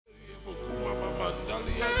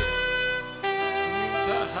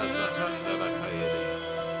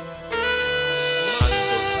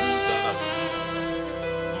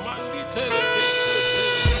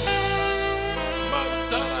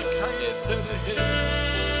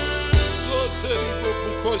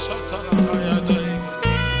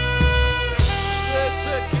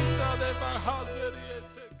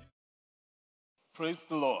Praise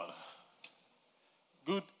the Lord.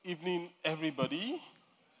 Good evening, everybody.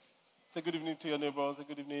 Say good evening to your neighbors. Say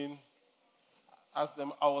good evening. Ask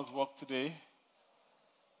them how was work today.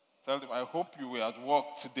 Tell them, I hope you were at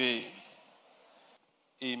work today.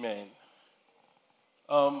 Amen.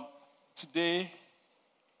 Today,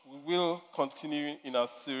 we will continue in our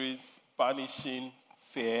series, Banishing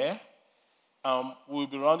Fear. We'll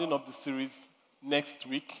be rounding up the series next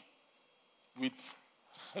week with,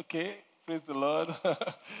 praise the Lord,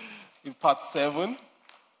 in part 7.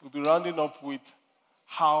 We'll be rounding up with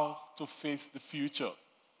how to face the future.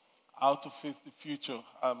 How to face the future.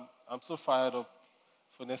 I'm so fired up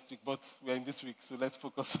for next week, but we're in this week, so let's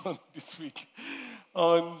focus on this week.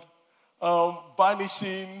 On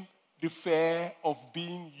banishing the fear of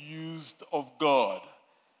being used of God.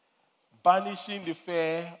 Banishing the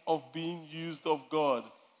fear of being used of God.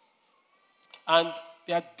 And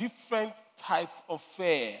there are different types of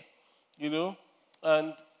fear,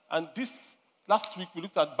 and this last week we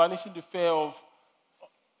looked at banishing the fear of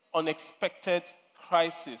unexpected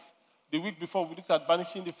crisis. The week before we looked at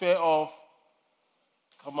banishing the fear of,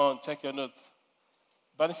 come on, check your notes.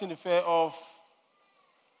 Banishing the fear of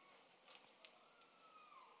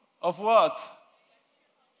what?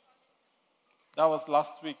 That was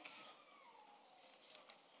last week.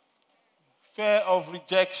 Fear of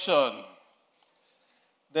rejection.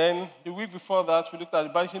 Then the week before that, we looked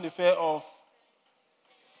at banishing the fear of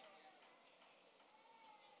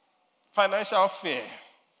financial fear.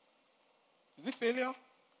 Is it failure?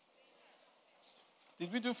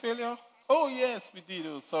 Did we do failure? Oh, yes, we did.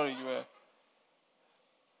 Oh, sorry,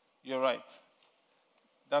 you're right.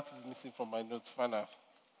 That is missing from my notes, Fana.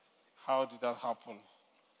 How did that happen?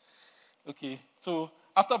 Okay, so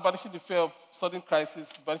after banishing the fear of sudden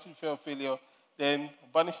crisis, banishing the fear of failure, then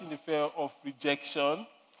banishing the fear of rejection,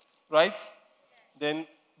 right? Then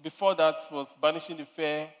before that was banishing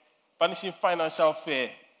financial fear.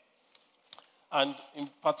 And in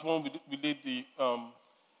part 1, we laid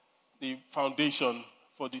the foundation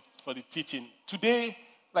for the teaching. Today,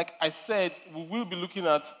 like I said, we will be looking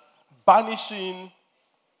at banishing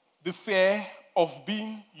the fear of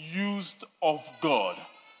being used of God.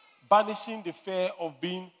 Banishing the fear of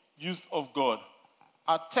being used of God.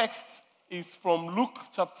 Our text is from Luke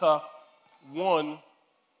chapter 1,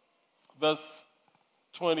 verse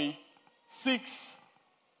 26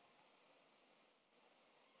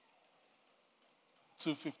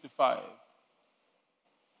 to 55.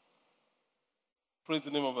 Praise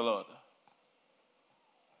the name of the Lord.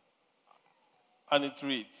 And it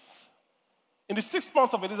reads, in the 6th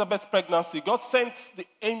month of Elizabeth's pregnancy, God sent the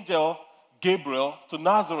angel Gabriel to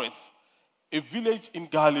Nazareth, a village in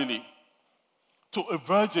Galilee, to a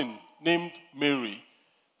virgin named Mary.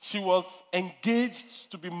 She was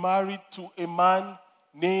engaged to be married to a man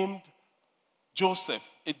named Joseph,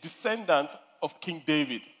 a descendant of King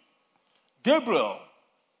David. Gabriel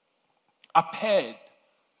appeared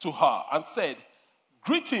to her and said,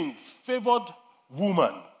 greetings, favored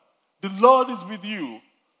woman. The Lord is with you.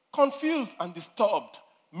 Confused and disturbed,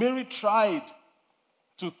 Mary tried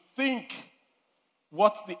to think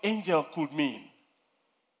what the angel could mean.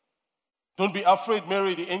 Don't be afraid,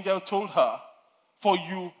 Mary, the angel told her, for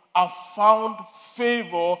you have found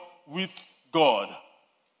favor with God.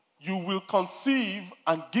 You will conceive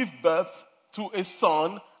and give birth to a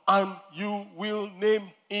son, and you will name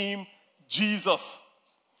him Jesus.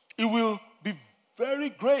 He will be very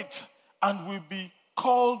great and will be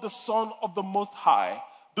called the Son of the Most High.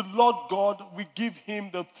 The Lord God will give him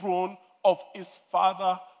the throne of his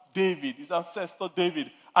father David, his ancestor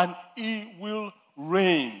David, and he will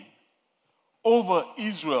reign over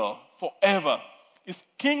Israel forever. His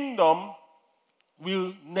kingdom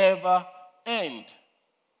will never end.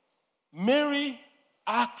 Mary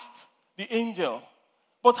asked the angel,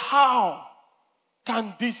 but how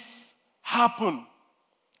can this happen?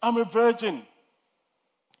 I'm a virgin.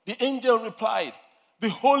 The angel replied, the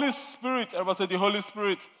Holy Spirit, everybody say the Holy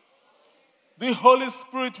Spirit. The Holy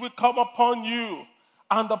Spirit will come upon you,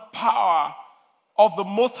 and the power of the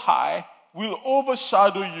Most High will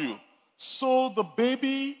overshadow you. So the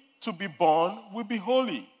baby to be born will be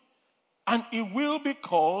holy, and he will be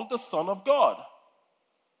called the Son of God.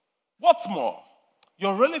 What's more,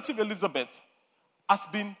 your relative Elizabeth has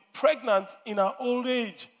been pregnant in her old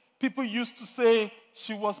age. People used to say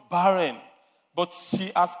she was barren, but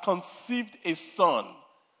she has conceived a son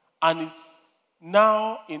and is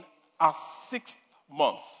now in her 6th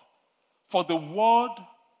month. For the word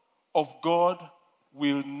of God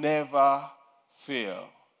will never fail.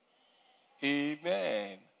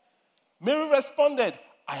 Amen. Mary responded,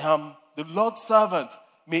 I am the Lord's servant.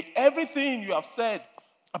 May everything you have said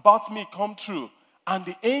about me come true. And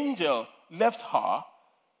the angel left her.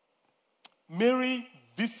 Mary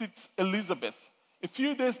visits Elizabeth. A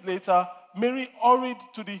few days later, Mary hurried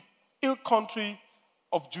to the hill country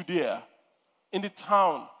of Judea, in the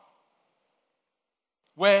town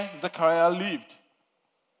where Zechariah lived.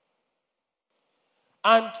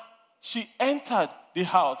 And she entered the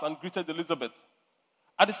house and greeted Elizabeth.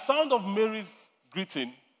 At the sound of Mary's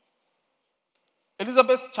greeting,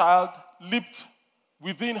 Elizabeth's child leaped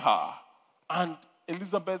within her, and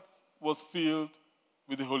Elizabeth was filled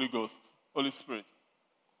with the Holy Spirit.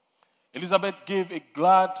 Elizabeth gave a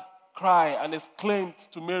glad cry and exclaimed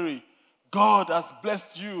to Mary, God has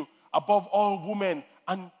blessed you above all women,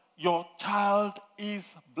 and your child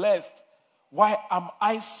is blessed. Why am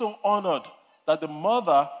I so honored that the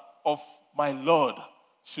mother of my Lord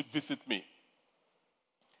should visit me?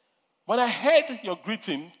 When I heard your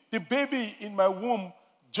greeting, the baby in my womb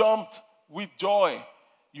jumped with joy.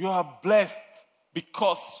 You are blessed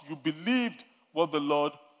because you believed what the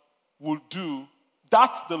Lord will do,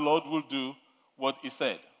 that the Lord will do what he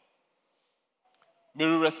said.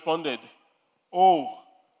 Mary responded, oh,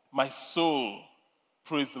 my soul,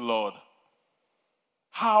 praise the Lord.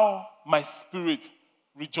 How my spirit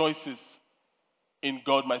rejoices in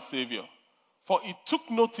God my Savior. For he took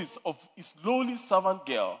notice of his lowly servant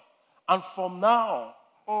girl, and from now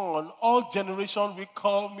on, all generations will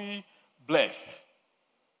call me blessed.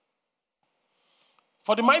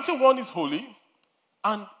 For the Mighty One is holy,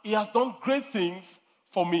 and he has done great things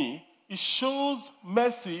for me. He shows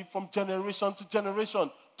mercy from generation to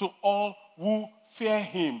generation to all who fear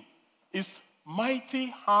him. His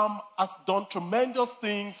mighty arm has done tremendous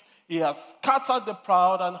things. He has scattered the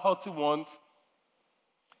proud and haughty ones.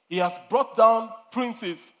 He has brought down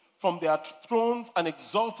princes from their thrones and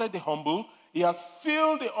exalted the humble. He has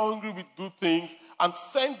filled the hungry with good things and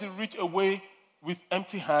sent the rich away with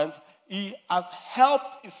empty hands. He has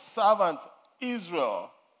helped his servant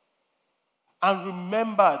Israel and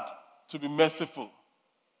remembered to be merciful.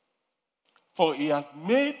 For he has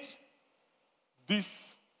made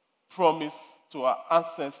this promise to our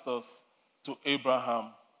ancestors, to Abraham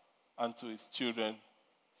and to his children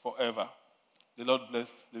forever. The Lord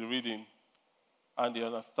bless the reading and the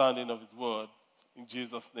understanding of his word. In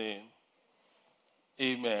Jesus' name,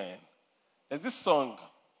 amen. There's this song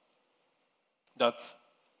that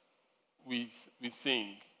we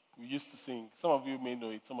sing. We used to sing. Some of you may know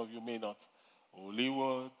it, some of you may not. Holy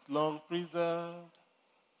words long preserved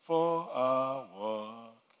for our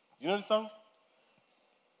work. You know the song?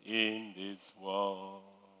 In this world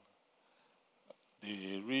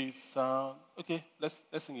there is sound. Okay, let's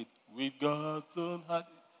sing it. With God's own heart.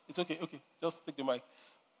 It's okay, just take the mic.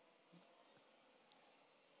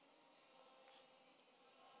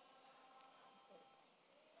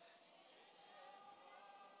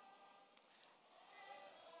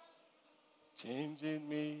 Changing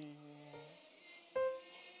me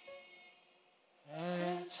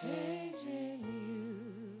and changing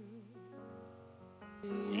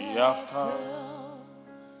you. We have come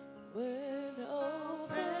with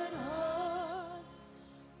open hearts.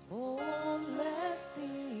 Oh, let the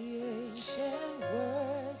ancient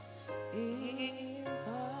words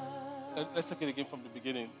impart. Let's take it again from the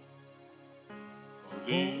beginning.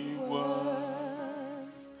 Holy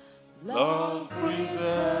words, long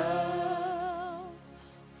preserved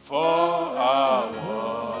for our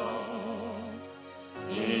walk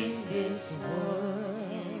in this world.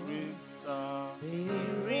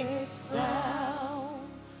 There is sound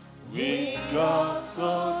with God's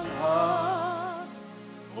own heart.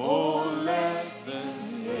 Oh, let the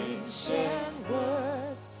ancient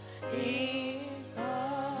words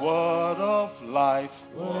impart. Word of life,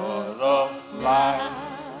 word of life,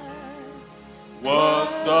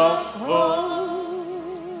 words of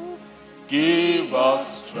hope. Give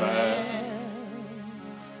us strength,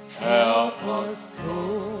 help us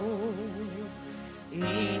cope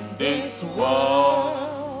in this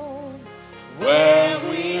world where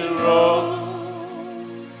we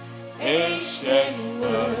roam. Ancient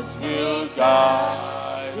words will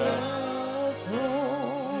guide us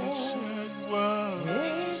home.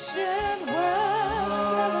 Ancient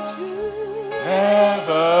words,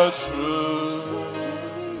 ever true,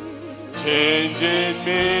 changing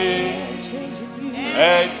me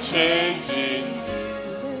and changing you.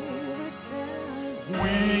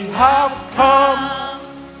 We have come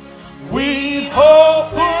with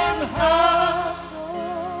open hearts.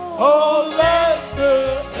 Oh, let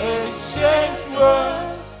the ancient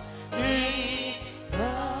words be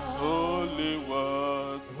holy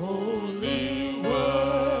words,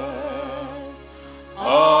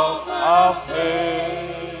 of our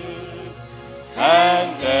faith,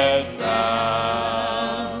 handed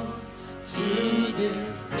down To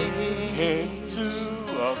this day, came to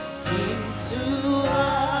us to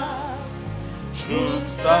us, through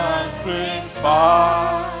sacrifice.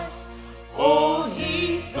 Oh,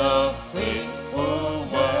 heed the faithful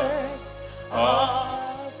words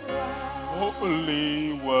of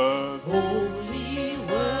holy words, holy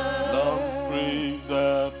word,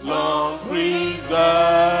 long preserved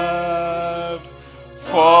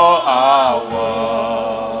for our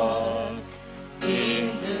work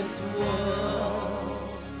in this world.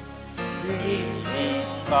 in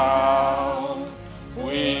sound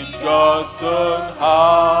with God's own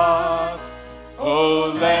heart.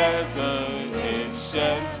 Oh, let the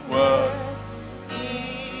ancient words,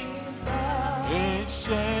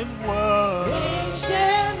 ancient words,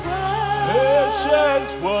 ancient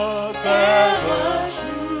words ever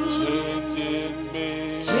changing me,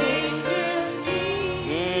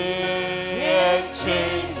 and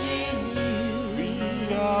changing you. We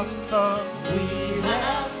have come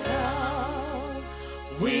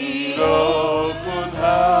with open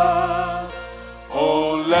hearts.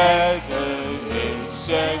 Oh, let the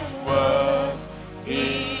ancient words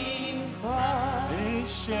be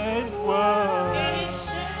ancient words,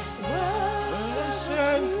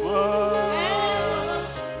 ancient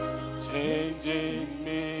words changing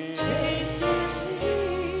me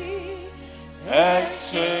and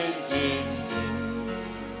changing you.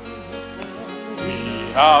 We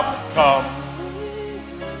have come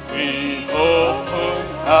with open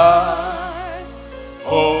hearts.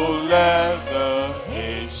 Oh, let the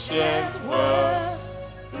ancient words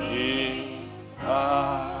be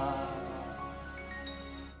ours.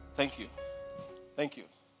 Thank you. Thank you.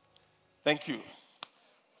 Thank you.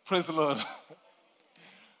 Praise the Lord.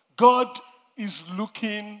 God is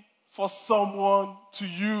looking for someone to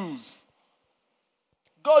use.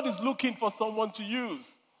 God is looking for someone to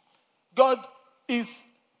use. God is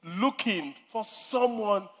looking for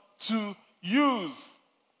someone to use.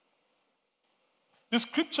 The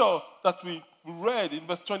scripture that we read in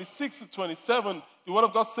verse 26 to 27, the word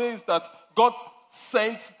of God says that God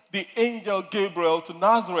sent the angel Gabriel to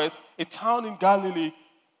Nazareth, a town in Galilee,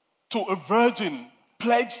 to a virgin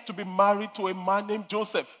pledged to be married to a man named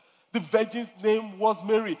Joseph. The virgin's name was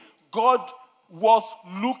Mary. God was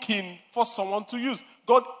looking for someone to use.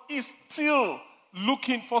 God is still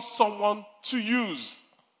looking for someone to use.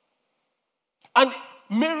 And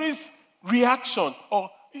Mary's reaction,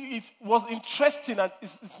 it was interesting and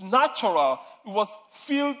it's natural. It was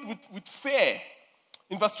filled with fear.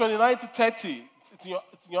 In verse 29 to 30, it's in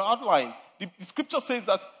your outline. The scripture says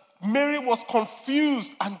that Mary was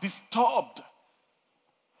confused and disturbed.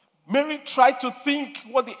 Mary tried to think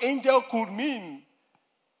what the angel could mean.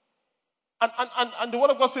 And the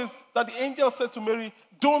word of God says that the angel said to Mary,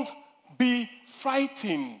 "Don't be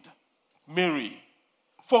frightened, Mary,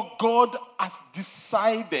 for God has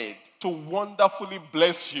decided to wonderfully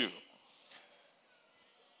bless you."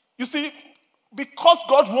 You see, because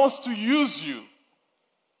God wants to use you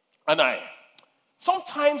and I,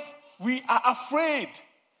 sometimes we are afraid.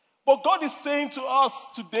 But God is saying to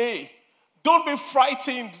us today, don't be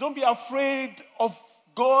frightened. Don't be afraid of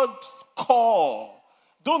God's call.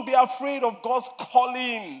 Don't be afraid of God's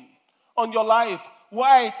calling on your life.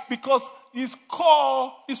 Why? Because His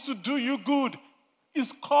call is to do you good.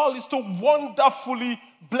 His call is to wonderfully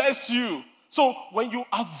bless you. So when you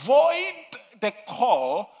avoid the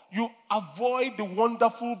call, you avoid the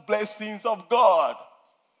wonderful blessings of God.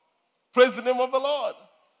 Praise the name of the Lord.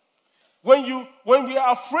 When we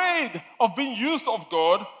are afraid of being used of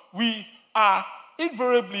God, we are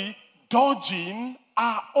invariably dodging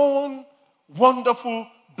our own wonderful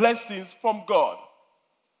blessings from God.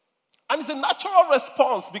 And it's a natural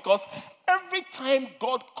response because every time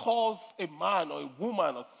God calls a man or a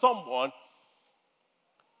woman or someone,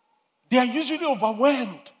 they are usually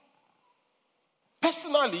overwhelmed.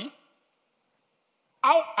 Personally,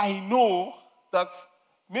 how I know that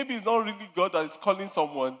maybe it's not really God that is calling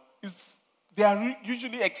someone is they are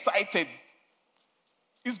usually excited.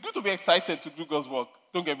 It's good to be excited to do God's work,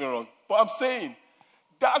 don't get me wrong. But I'm saying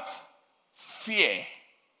that fear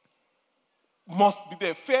must be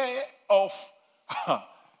the fear of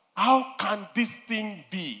how can this thing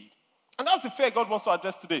be? And that's the fear God wants to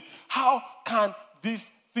address today. How can this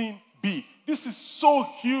thing be? This is so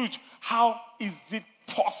huge. How is it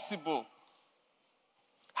possible?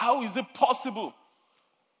 How is it possible?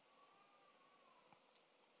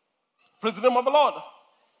 Praise the name of the Lord.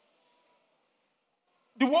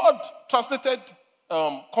 The word translated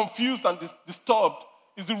confused and disturbed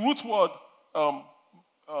is the root word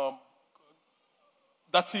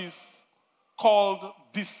that is called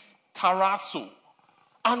dystarasso.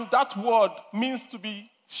 And that word means to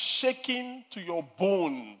be shaken to your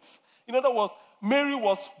bones. In other words, Mary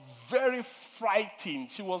was very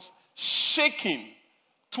frightened. She was shaken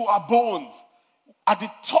to her bones at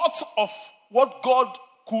the thought of what God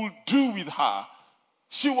could do with her.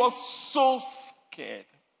 She was so scared.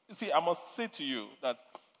 You see, I must say to you that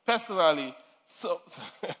personally,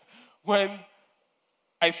 when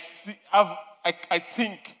I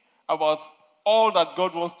think about all that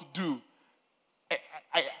God wants to do,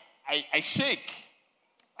 I shake.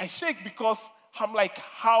 I shake because I'm like,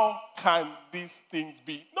 how can these things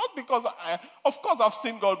be? Not because of course I've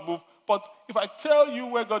seen God move, but if I tell you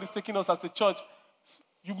where God is taking us as a church,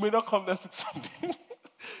 you may not come next Sunday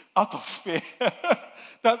out of fear.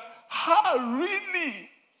 That how really?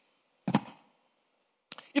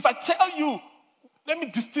 If I tell you, let me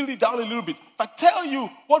distill it down a little bit. If I tell you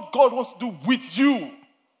what God wants to do with you,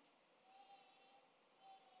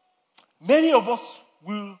 many of us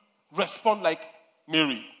will respond like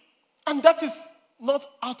Mary. And that is not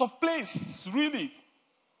out of place, really.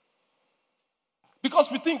 Because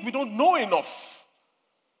we think we don't know enough.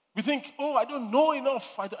 We think, oh, I don't know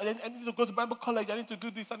enough. I need to go to Bible college. I need to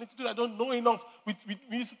do this. I need to do that. I don't know enough. We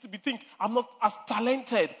used to think, I'm not as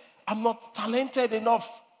talented. I'm not talented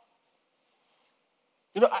enough.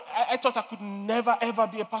 You know, I thought I could never, ever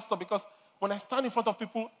be a pastor because when I stand in front of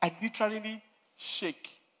people, I literally shake.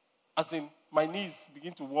 As in, my knees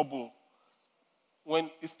begin to wobble.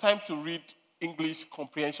 When it's time to read English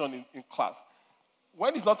comprehension in class.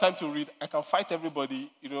 When it's not time to read, I can fight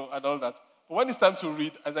everybody, you know, and all that. But when it's time to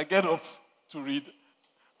read, as I get up to read,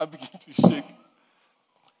 I begin to shake.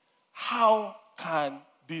 How can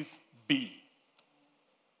this be?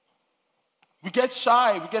 We get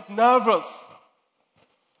shy, we get nervous.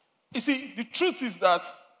 You see, the truth is that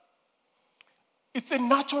it's a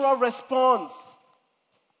natural response.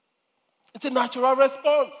 It's a natural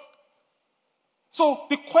response. So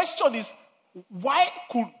the question is, why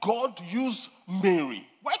could God use Mary?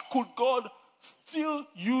 Why could God still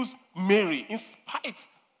use Mary in spite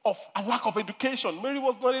of a lack of education? Mary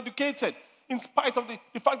was not educated. In spite of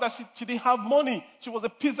the fact that she didn't have money. She was a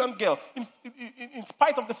peasant girl. In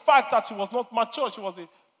spite of the fact that she was not mature. She was a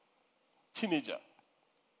teenager.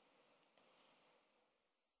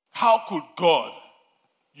 How could God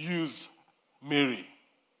use Mary?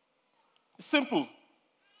 It's simple.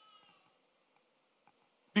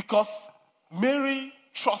 Because Mary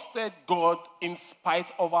trusted God in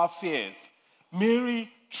spite of our fears.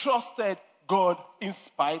 Mary trusted God in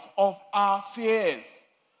spite of our fears.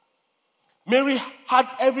 Mary had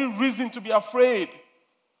every reason to be afraid.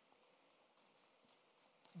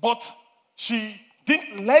 But she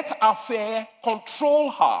didn't let her fear control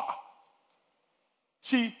her.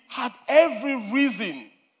 She had every reason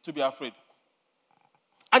to be afraid.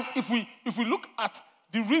 And if we look at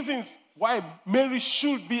the reasons why Mary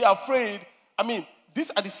should be afraid, I mean, these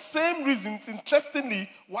are the same reasons, interestingly,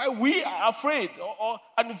 why we are afraid.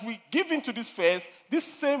 And if we give into these fears, these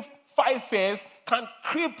same 5 fears can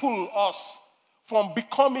cripple us from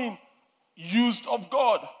becoming used of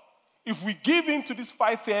God. If we give in to these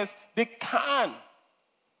 5 fears, they can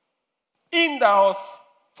hinder us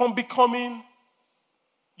from becoming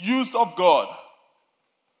used of God.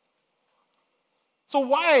 So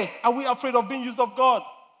why are we afraid of being used of God?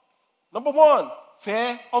 Number 1,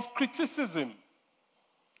 fear of criticism.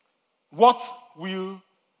 What will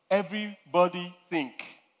everybody think?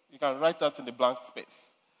 You can write that in the blank space.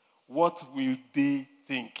 What will they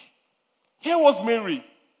think? Here was Mary,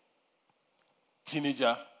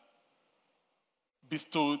 teenager,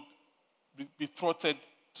 betrothed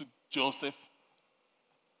to Joseph.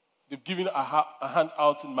 They've given a hand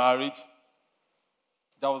out in marriage.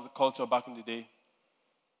 That was the culture back in the day.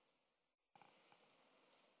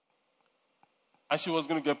 And she was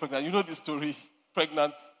going to get pregnant. You know the story,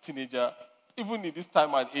 pregnant teenager. Even in this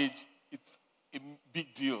time and age, it's a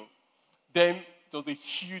big deal. Then it was a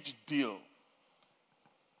huge deal.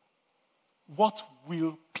 What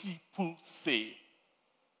will people say?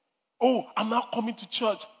 Oh, I'm now coming to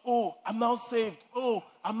church. Oh, I'm now saved. Oh,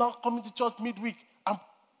 I'm now coming to church midweek. I'm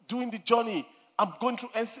doing the journey. I'm going through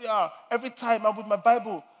NCR. Every time I'm with my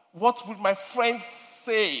Bible, what will my friends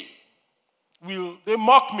say? Will they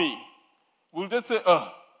mock me? Will they say,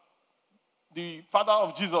 the father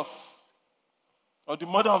of Jesus or the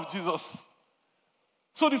mother of Jesus?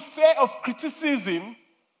 So the fear of criticism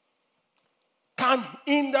can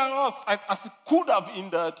hinder us as it could have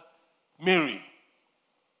hindered Mary.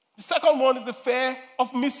 The second one is the fear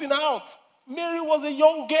of missing out. Mary was a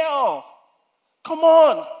young girl. Come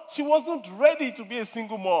on. She wasn't ready to be a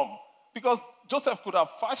single mom because Joseph could have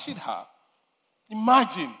fashioned her.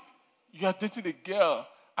 Imagine you are dating a girl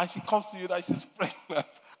and she comes to you that she's pregnant.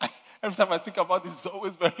 Every time I think about this, it's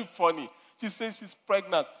always very funny. She says she's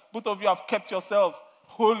pregnant. Both of you have kept yourselves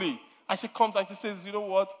holy. And she comes and she says, you know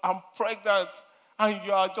what? I'm pregnant. And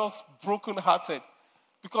you are just brokenhearted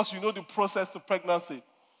because you know the process to pregnancy.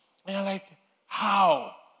 And you're like,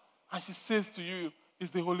 how? And she says to you,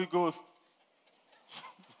 it's the Holy Ghost.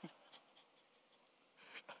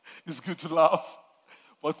 It's good to laugh.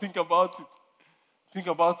 But think about it. Think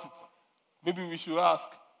about it. Maybe we should ask,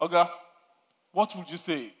 Oga, what would you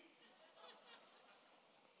say?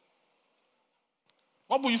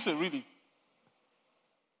 What would you say, really?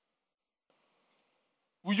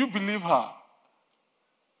 Will you believe her?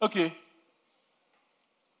 Okay.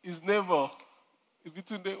 His neighbor.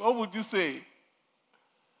 What would you say?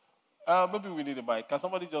 Maybe we need a mic. Can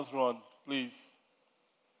somebody just run, please?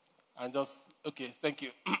 And just, okay, thank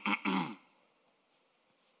you.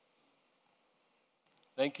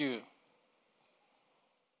 Thank you.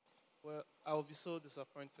 Well, I will be so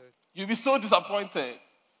disappointed. You'll be so disappointed.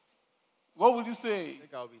 What would you say? I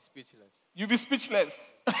think I'll be speechless. You'll be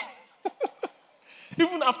speechless.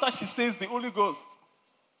 Even after she says the Holy Ghost.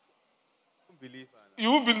 I won't believe her.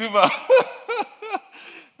 You won't believe her.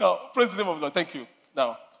 Now, praise the name of the Lord. Thank you.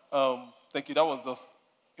 Now, thank you. That was just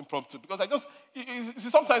impromptu. Because you see,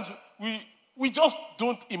 sometimes we just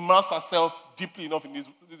don't immerse ourselves deeply enough in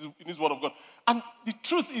this word of God. And the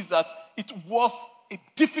truth is that it was a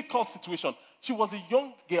difficult situation. She was a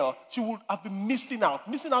young girl. She would have been missing out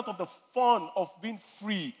of the fun of being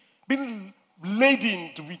free, being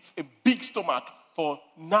laden with a big stomach for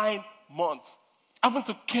 9 months, having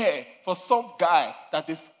to care for some guy that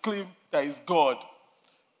they claim that is God.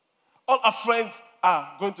 All our friends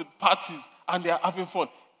are going to parties and they are having fun.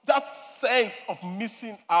 That sense of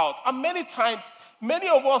missing out. And many times, many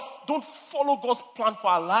of us don't follow God's plan for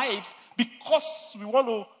our lives because we want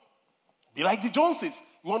to be like the Joneses.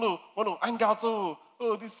 We want to hang out. Oh,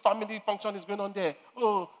 this family function is going on there.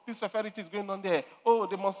 Oh, this fraternity is going on there. Oh,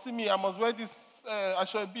 they must see me. I must wear this. I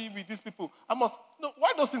should be with these people. No,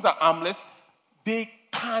 why those things are harmless? They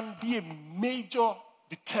can be a major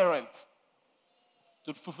deterrent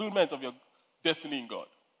to the fulfillment of your destiny in God.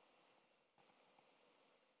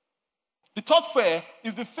 The third fear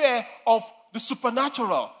is the fear of the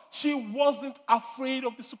supernatural. She wasn't afraid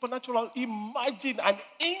of the supernatural. Imagine an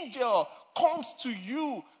angel comes to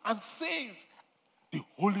you and says, the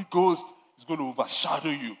Holy Ghost is going to overshadow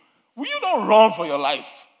you. Will you not run for your life?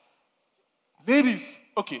 Ladies,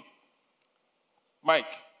 okay. Mike.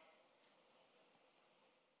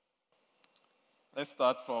 Let's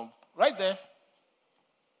start from right there.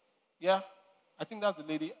 Yeah, I think that's the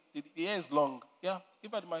lady. The hair is long. Yeah,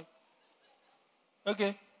 give her the mic.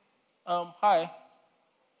 Okay. Hi.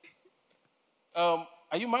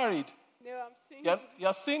 Are you married? No, I'm single.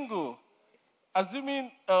 You're single.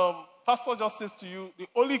 Assuming pastor just says to you, the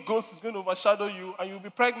Holy Ghost is going to overshadow you and you'll be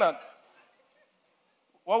pregnant.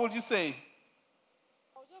 What would you say?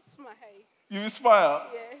 I'll just smile. You will smile?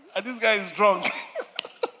 Yes. And this guy is drunk.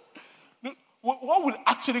 What would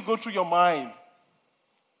actually go through your mind?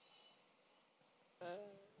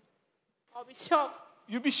 I'll be shocked.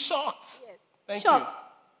 You'll be shocked. Yes. Thank shocked.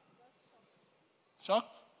 you.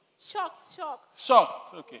 Shocked? Shocked.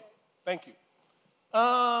 Shocked. Okay. Thank you.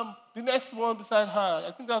 The next one beside her,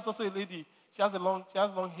 I think that's also a lady. She has long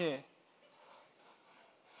hair.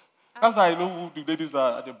 That's how I know who the ladies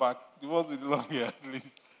are at the back. The ones with the long hair,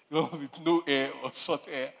 ladies. The ones with no hair or short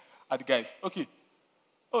hair are the guys. Okay.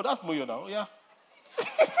 Oh, that's Moyo now. Oh, yeah.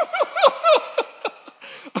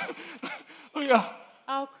 Oh, yeah.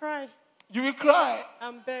 I'll cry You will cry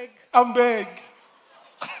and beg. and beg.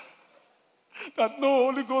 That no,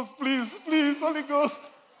 Holy Ghost, please, Holy Ghost.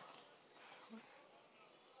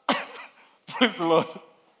 Praise the Lord.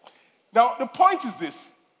 Now, the point is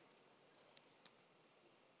this.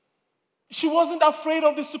 She wasn't afraid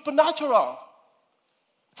of the supernatural.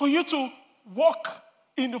 For you to walk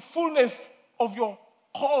in the fullness of your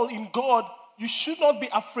call in God, you should not be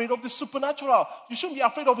afraid of the supernatural. You shouldn't be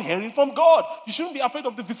afraid of hearing from God. You shouldn't be afraid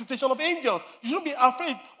of the visitation of angels. You shouldn't be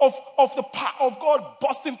afraid of the power of God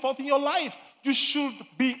busting forth in your life. You should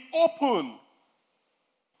be open.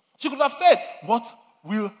 She could have said, what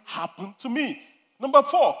will happen to me? Number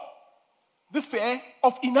 4, the fear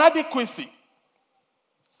of inadequacy.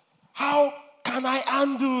 How can I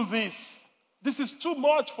handle this? This is too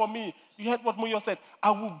much for me. You heard what Moyo said.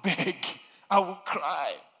 I will beg. I will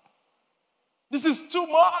cry. This is too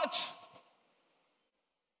much.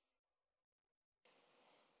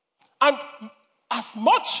 And as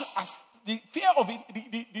much as the fear of it,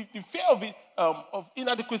 the fear of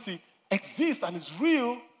inadequacy exists and is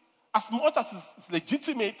real, as much as it's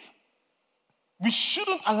legitimate, we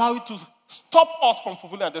shouldn't allow it to stop us from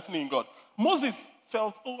fulfilling our destiny in God. Moses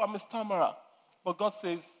felt, I'm a stammerer. But God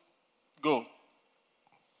says, go.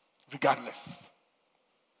 Regardless.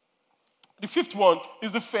 The fifth one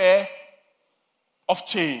is the fear of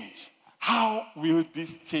change. How will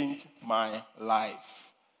this change my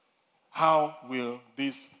life? How will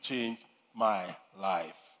this change my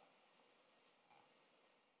life?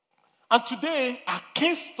 And today, our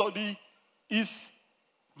case study is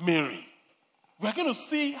Mary. We're going to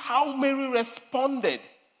see how Mary responded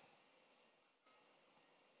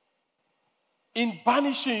in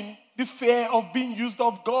banishing the fear of being used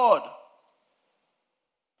of God.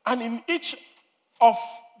 And in each of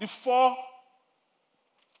the 4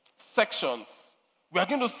 sections, we are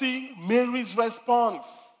going to see Mary's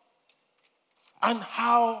response and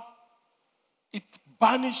how it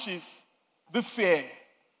banishes the fear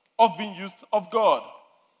of being used of God.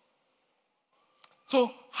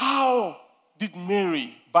 So how did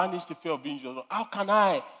Mary banish the fear of being used of God? How can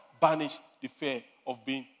I banish the fear of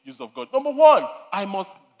being used of God? Number 1, I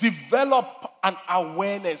must develop an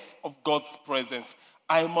awareness of God's presence.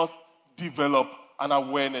 I must develop an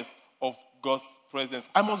awareness of God's presence.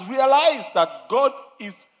 I must realize that God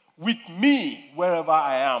is with me wherever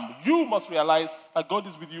I am. You must realize that God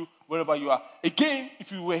is with you wherever you are. Again,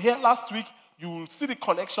 if you were here last week, you will see the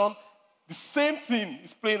connection. The same thing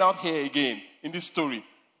is playing out here again in this story.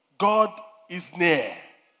 God is near.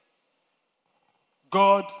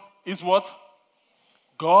 God is what?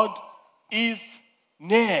 God is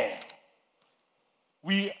near.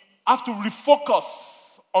 We have to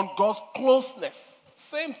refocus on God's closeness.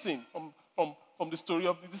 Same thing from the story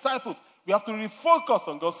of the disciples. We have to refocus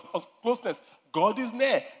on God's closeness. God is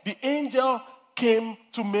near. The angel came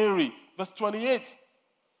to Mary, verse 28,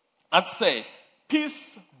 and said,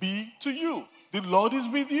 peace be to you. The Lord is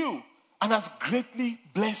with you and has greatly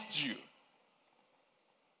blessed you.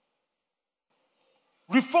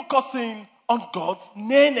 Refocusing on God's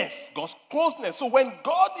nearness, God's closeness. So when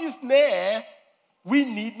God is near, we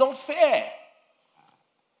need not fear.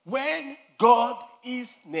 When God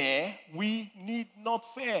is near, we need not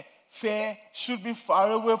fear. Fear should be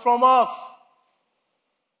far away from us.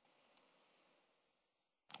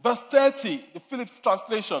 Verse 30, the Phillips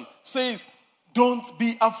translation says, don't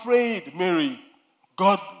be afraid, Mary.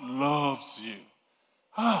 God loves you.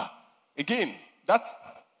 Again, that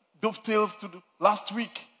dovetails to the last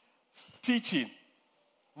week's teaching.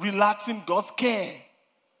 Relaxing God's care.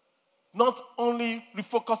 Not only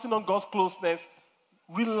refocusing on God's closeness,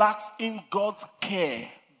 relax in God's care.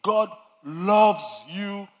 God loves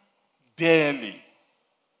you dearly.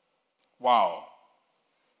 Wow.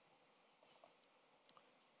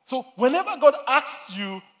 So whenever God asks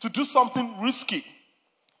you to do something risky,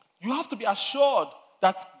 you have to be assured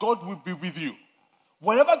that God will be with you.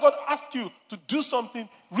 Whenever God asks you to do something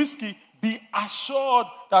risky, be assured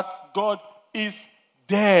that God is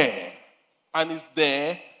there and is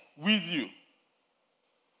there with you.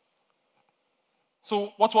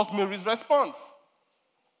 So what was Mary's response?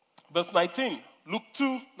 Verse 19, Luke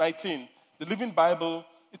 2:19, the Living Bible,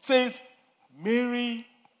 it says, Mary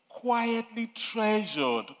quietly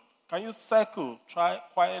treasured. Can you circle? Try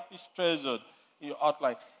quietly treasured in your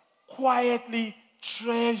outline. Quietly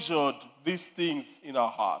treasured these things in her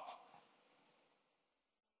heart.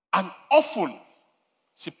 And often,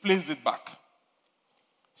 she plays it back.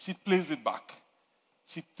 She plays it back.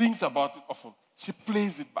 She thinks about it often. She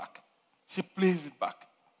plays it back. She plays it back.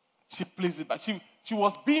 She plays it back. She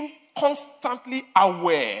was being constantly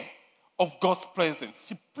aware of God's presence.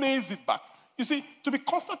 She plays it back. You see, to be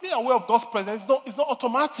constantly aware of God's presence it's not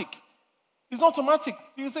automatic. It's not automatic.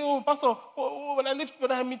 You say, Pastor, when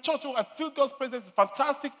I'm in church, I feel God's presence is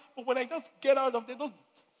fantastic. But when I just get out of there, those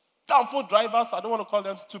downfall drivers, I don't want to call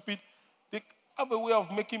them stupid, they have a way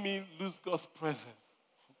of making me lose God's presence.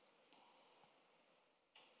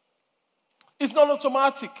 It's not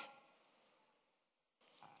automatic.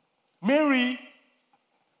 Mary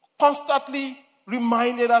constantly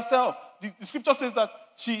reminded herself. The scripture says that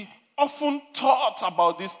she often thought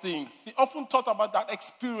about these things. She often thought about that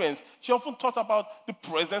experience. She often thought about the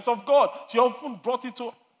presence of God. She often brought it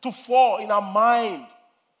to fore in her mind.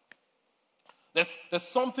 There's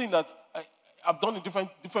something that I've done in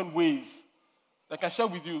different ways that I can share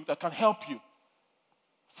with you that can help you.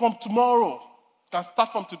 From tomorrow, can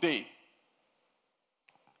start from today.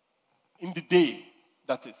 in the day,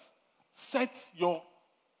 that is. Set your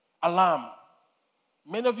alarm.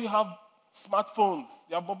 Many of you have smartphones.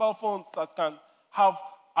 You have mobile phones that can have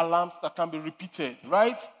alarms that can be repeated,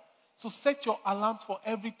 right? So set your alarms for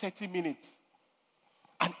every 30 minutes.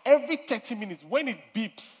 And every 30 minutes, when it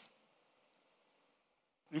beeps,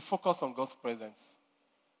 refocus on God's presence.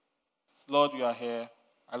 Lord, you are here.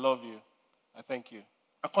 I love you. I thank you.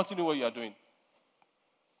 And continue what you are doing.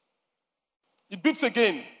 It beeps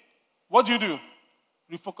again. What do?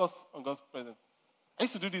 Refocus on God's presence. I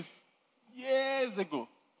used to do this years ago.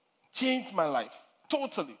 Changed my life.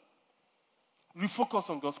 Totally. Refocus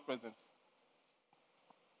on God's presence.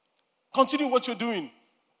 Continue what you're doing.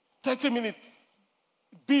 30 minutes.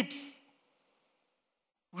 It beeps.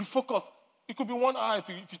 Refocus. It could be 1 hour if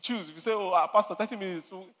you choose. If you say, Pastor, 30 minutes is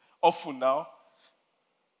so awful now.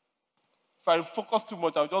 If I focus too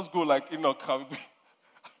much, I'll just go like Enoch.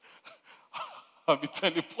 I'll be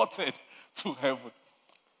teleported to heaven.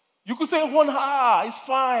 You could say 1 hour, it's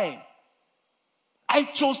fine. I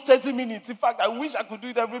chose 30 minutes. In fact, I wish I could do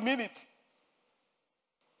it every minute.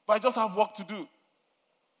 But I just have work to do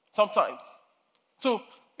sometimes. So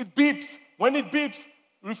it beeps. When it beeps,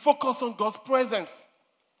 refocus on God's presence.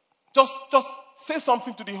 Just say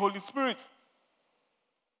something to the Holy Spirit.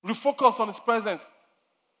 Refocus on His presence.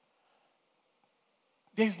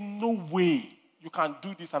 There is no way you can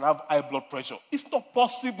do this and have high blood pressure. It's not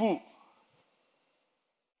possible.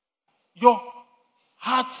 Your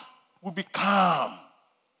heart will be calm.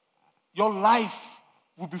 Your life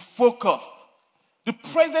will be focused. The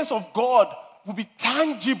presence of God will be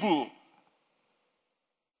tangible.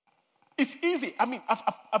 It's easy. I mean,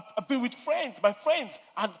 I've been with my friends,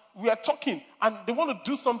 and we are talking, and they want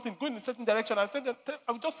to do something, go in a certain direction. I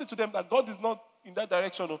would just say to them that God is not in that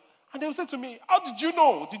direction. And they will say to me, how did you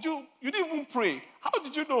know? You didn't even pray. How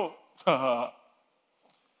did you know?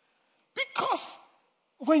 Because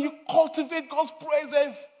when you cultivate God's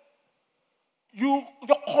presence, your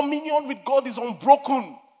communion with God is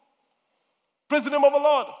unbroken. Praise the name of the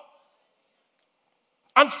Lord.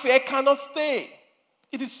 And fear cannot stay.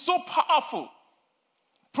 It is so powerful.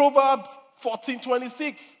 Proverbs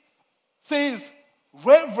 14:26 says,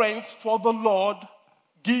 reverence for the Lord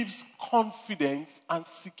gives confidence and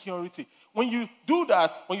security. When you do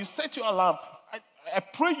that, when you set your alarm, I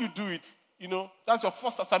pray you do it. That's your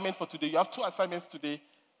first assignment for today. You have 2 assignments today.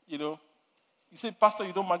 You say, Pastor,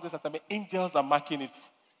 you don't mark this assignment. Angels are marking it.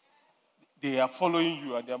 They are following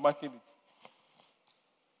you and they are marking it.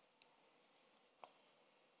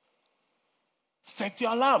 Set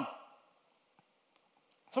your alarm.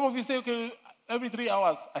 Some of you say, okay, every 3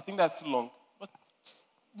 hours. I think that's too long. But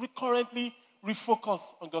recurrently refocus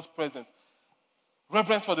on God's presence.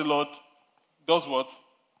 Reverence for the Lord does what?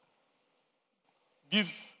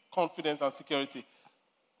 Gives confidence and security.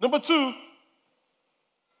 Number 2,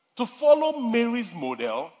 to follow Mary's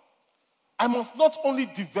model, I must not only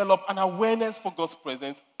develop an awareness for God's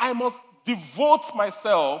presence, I must devote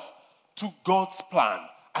myself to God's plan.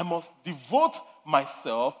 I must devote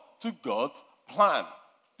myself to God's plan.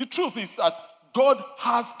 The truth is that God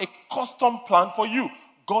has a custom plan for you.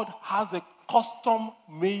 God has a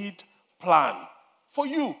custom-made plan for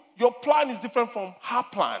you. Your plan is different from her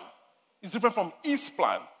plan. It's different from his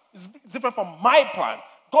plan. It's different from my plan.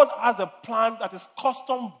 God has a plan that is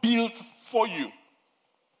custom-built for you.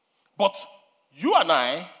 But you and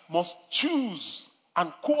I must choose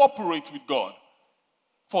and cooperate with God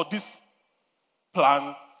for this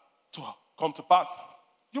plan to come to pass.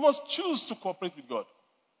 You must choose to cooperate with God.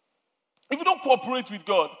 If you don't cooperate with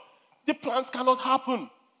God, the plans cannot happen.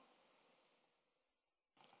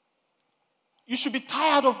 You should be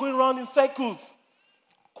tired of going around in circles.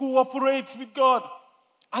 Cooperate with God,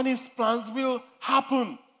 and His plans will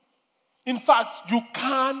happen. In fact, you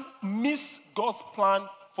can miss God's plan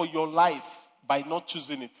for your life by not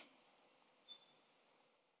choosing it.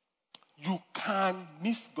 You can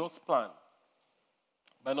miss God's plan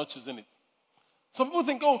by not choosing it. Some people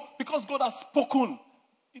think, because God has spoken,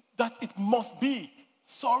 that it must be.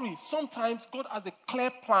 Sorry, sometimes God has a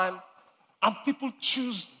clear plan and people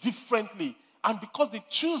choose differently. And because they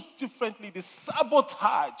choose differently, they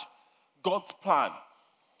sabotage God's plan.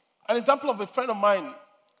 An example of a friend of mine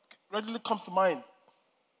readily comes to mind.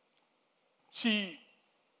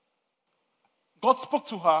 God spoke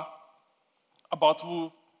to her about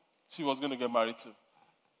who she was going to get married to.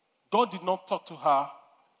 God did not talk to her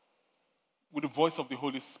with the voice of the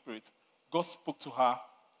Holy Spirit. God spoke to her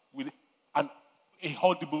with an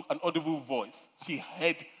audible voice. She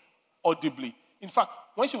heard audibly. In fact,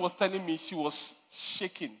 when she was telling me, she was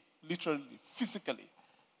shaking, literally, physically.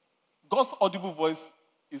 God's audible voice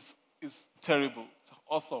is terrible. It's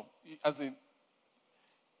awesome. As in,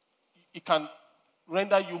 it can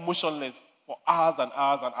render you motionless for hours and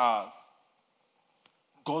hours and hours.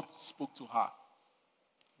 God spoke to her.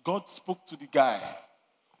 God spoke to the guy.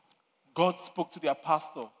 God spoke to their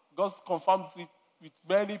pastor. God confirmed with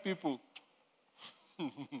many people.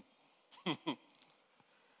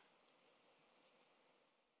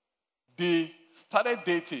 They started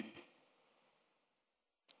dating.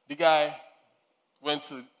 The guy went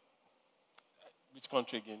to which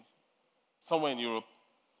country again? Somewhere in Europe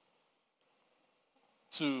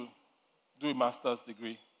to do a master's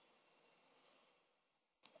degree.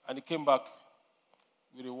 And he came back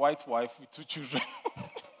with a white wife with 2 children.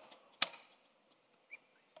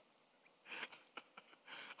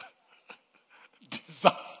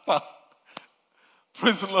 Disaster.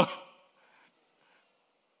 Praise the Lord.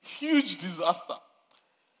 Huge disaster.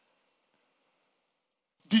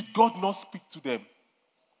 Did God not speak to them?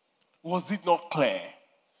 Was it not clear?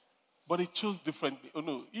 But he chose differently. Oh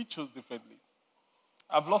no, he chose differently.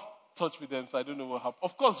 I've lost touch with them, so I don't know what happened.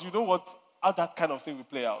 Of course, you know how that kind of thing will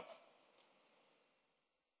play out.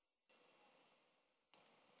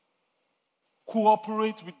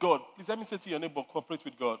 Cooperate with God. Please let me say to your neighbor, cooperate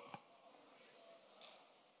with God.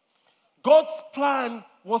 God's plan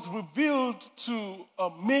was revealed to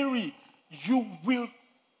Mary. You will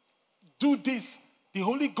do this. The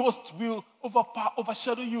Holy Ghost will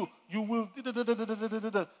overshadow you. You will.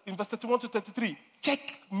 In verse 31 to 33, check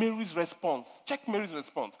Mary's response. Check Mary's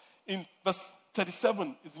response. In verse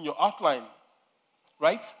 37 is in your outline,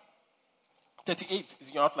 right? 38 is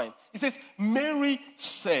in your outline. It says, Mary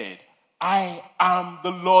said, I am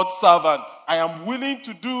the Lord's servant. I am willing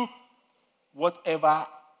to do whatever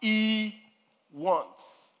he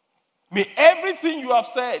wants. May everything you have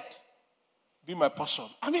said be my portion.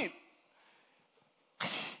 I mean,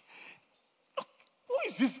 who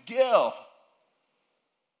is this girl?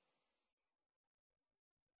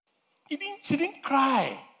 She didn't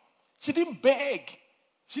cry. She didn't beg.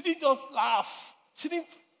 She didn't just laugh. She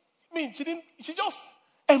just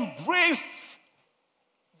embraced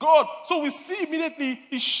God. So we see immediately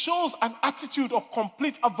it shows an attitude of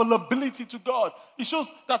complete availability to God. It shows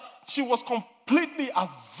that she was completely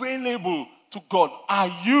available to God.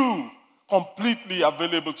 Are you completely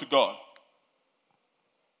available to God?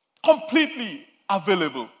 Completely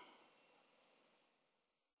available.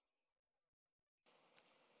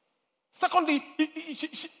 Secondly,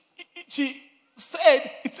 she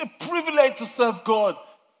said it's a privilege to serve God.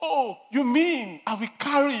 Oh, you mean I will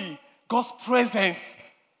carry God's presence?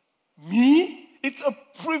 Me? It's a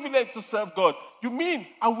privilege to serve God. You mean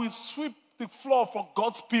I will sweep the floor for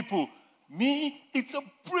God's people? Me? It's a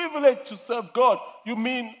privilege to serve God. You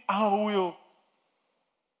mean I will,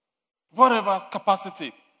 whatever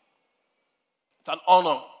capacity. It's an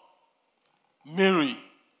honor. Mary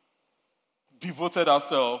devoted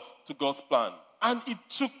herself to God's plan. And it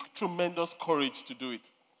took tremendous courage to do it.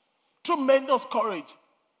 Tremendous courage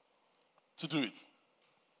to do it.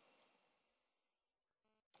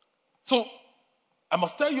 So, I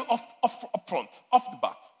must tell you up front, off the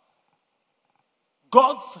bat,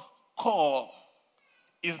 God's call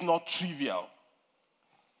is not trivial.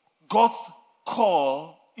 God's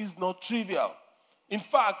call is not trivial. In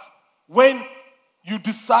fact, when you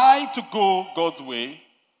decide to go God's way,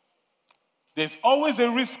 there's always a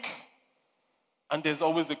risk and there's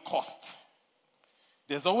always a cost.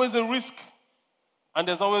 There's always a risk and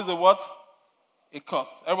there's always a what? A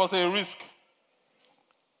cost. Everybody say a risk.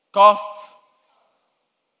 Cost.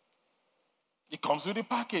 It comes with a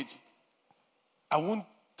package. I won't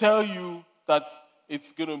tell you that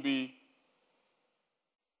it's going to be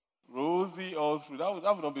rosy all through. That would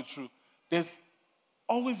not be true. There's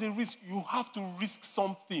always a risk. You have to risk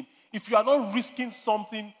something. If you are not risking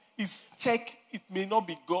something, it may not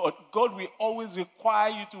be God. God will always require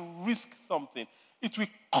you to risk something. It will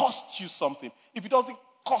cost you something. If it doesn't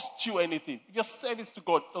cost you anything, if your service to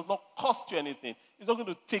God does not cost you anything, it's not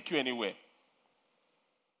going to take you anywhere.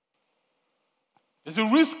 There's a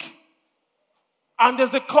risk and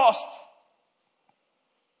there's a cost.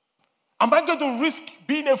 Am I going to risk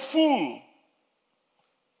being a fool?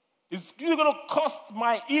 Is it going to cost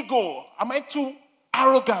my ego? Am I too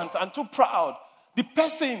arrogant and too proud? The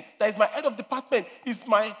person that is my head of department is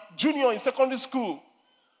my junior in secondary school.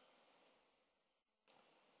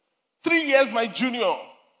 3 years my junior.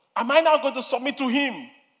 Am I now going to submit to him?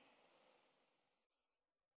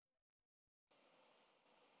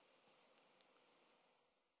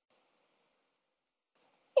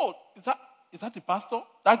 Oh, is that the pastor?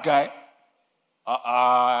 That guy?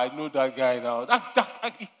 I know that guy now.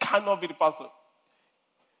 It cannot be the pastor.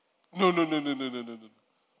 No.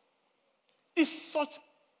 is such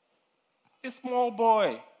a small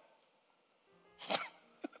boy.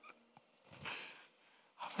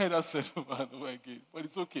 I've heard that said over and over again, but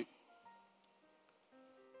it's okay.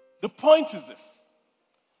 The point is this.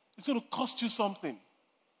 It's going to cost you something.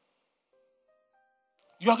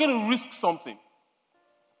 You are going to risk something.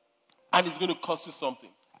 And it's going to cost you something.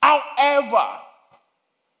 However,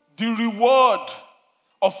 the reward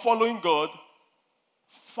of following God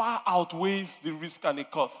far outweighs the risk and the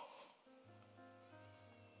costs.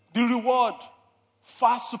 The reward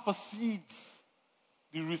far supersedes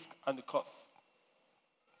the risk and the costs.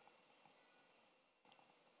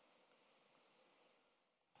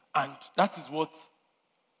 And that is what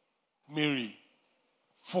Mary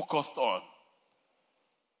focused on.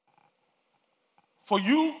 For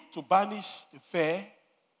you to banish the fear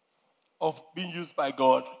of being used by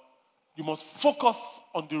God, you must focus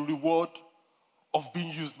on the reward of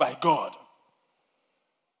being used by God.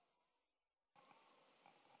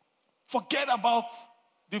 Forget about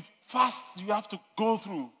the fast you have to go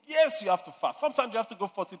through. Yes, you have to fast. Sometimes you have to go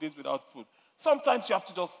 40 days without food. Sometimes you have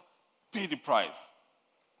to just pay the price.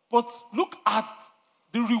 But look at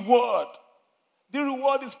the reward. The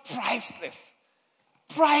reward is priceless.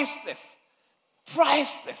 Priceless.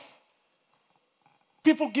 Priceless.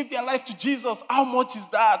 People give their life to Jesus. How much is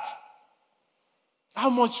that? How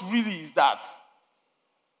much really is that?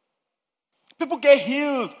 People get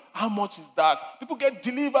healed. How much is that? People get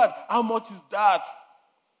delivered. How much is that?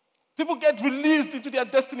 People get released into their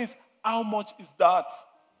destinies. How much is that?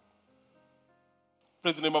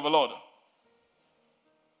 Praise the name of the Lord.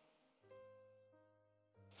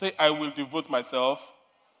 Say, I will devote myself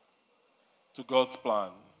to God's plan.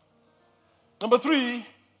 Number 3,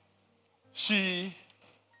 she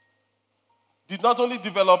did not only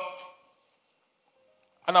develop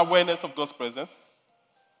an awareness of God's presence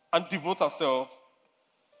and devote herself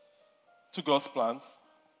to God's plans,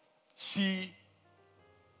 she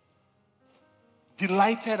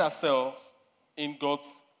delighted herself in God's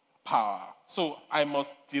power. So I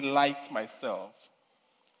must delight myself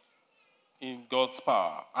in God's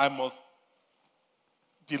power. I must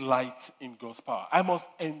delight in God's power. I must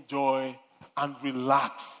enjoy and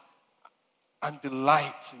relax and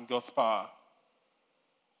delight in God's power.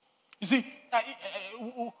 You see,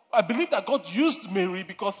 I believe that God used Mary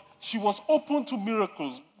because she was open to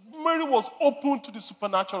miracles. Mary was open to the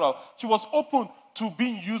supernatural. She was open to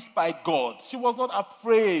being used by God. She was not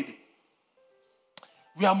afraid.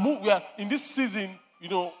 We are in this season,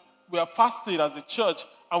 we are fasting as a church,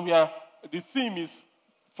 and the theme is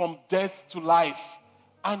from death to life.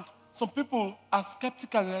 And some people are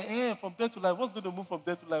skeptical, like, from death to life, what's going to move from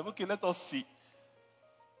death to life? Okay, let us see.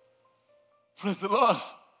 Praise the Lord.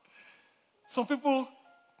 Some people,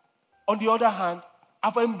 on the other hand,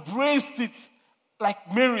 have embraced it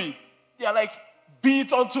like Mary. They are like, be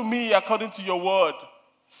it unto me according to your word.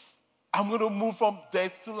 I'm going to move from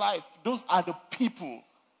death to life. Those are the people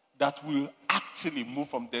that will actually move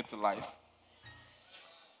from death to life.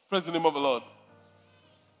 Praise the name of the Lord.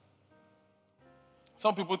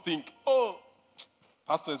 Some people think,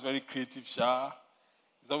 pastor is very creative, Sha.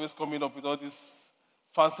 He's always coming up with all these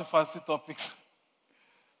fancy topics.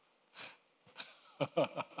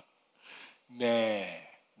 Nah.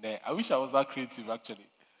 I wish I was that creative, actually.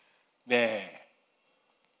 Nah.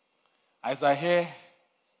 As I hear,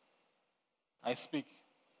 I speak.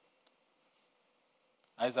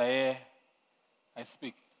 As I hear, I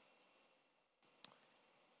speak.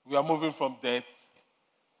 We are moving from death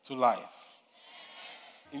to life.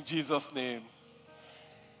 In Jesus' name.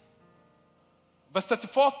 Verse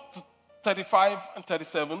 34 to 35 and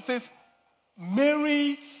 37 says,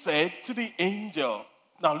 Mary said to the angel,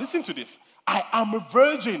 now listen to this, I am a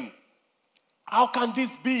virgin. How can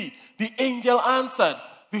this be? The angel answered,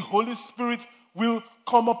 the Holy Spirit will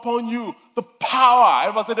come upon you. The power,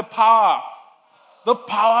 everybody say the power. The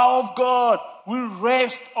power of God will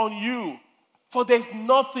rest on you. For there's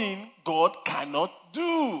nothing God cannot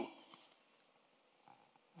do.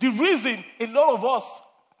 The reason a lot of us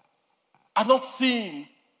are not seeing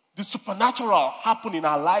the supernatural happen in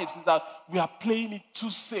our lives is that we are playing it too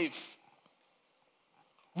safe.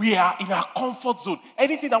 We are in our comfort zone.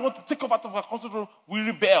 Anything that wants to take us out of our comfort zone, we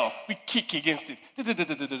rebel. We kick against it.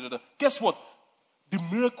 Guess what? The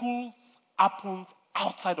miracles happen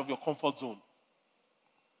outside of your comfort zone.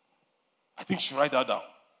 I think you should write that down.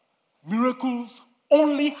 Miracles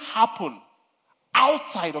only happen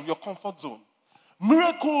outside of your comfort zone.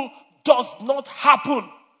 Miracle does not happen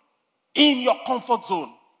in your comfort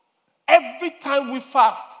zone. Every time we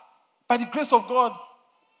fast, by the grace of God,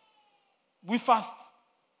 we fast.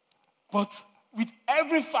 But with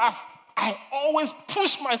every fast, I always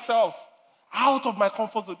push myself. out of my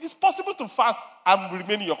comfort zone. It's possible to fast and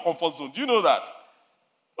remain in your comfort zone. Do you know that?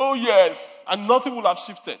 Oh, yes. And nothing will have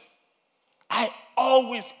shifted. I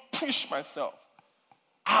always push myself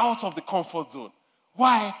out of the comfort zone.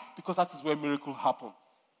 Why? Because that is where miracle happens.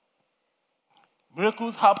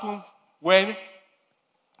 Miracles happens when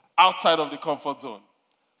outside of the comfort zone.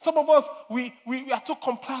 Some of us, we are too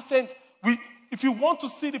complacent. If you want to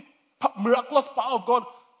see the miraculous power of God,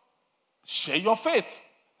 share your faith.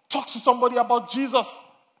 Talk to somebody about Jesus.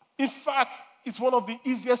 In fact, it's one of the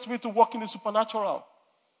easiest ways to walk in the supernatural.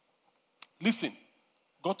 Listen,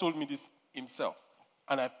 God told me this himself,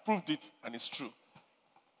 and I proved it, and it's true.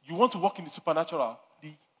 You want to walk in the supernatural,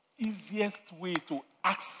 the easiest way to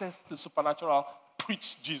access the supernatural,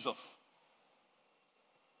 preach Jesus.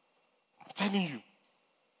 I'm telling you,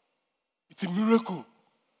 it's a miracle.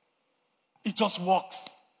 It just works.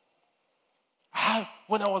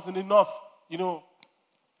 When I was in the north,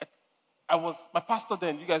 I was my pastor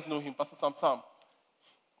then. You guys know him, Pastor Sam.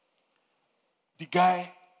 The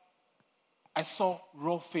guy, I saw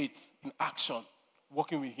raw faith in action,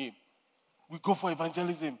 working with him. We go for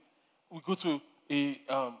evangelism. We go to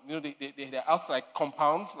they're house like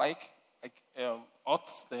compounds, like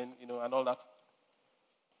huts, then and all that.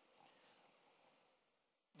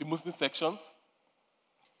 The Muslim sections,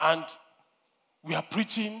 and we are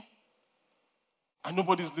preaching, and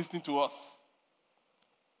nobody's listening to us.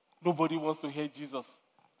 Nobody wants to hear Jesus.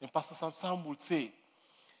 Then Pastor Sam would say,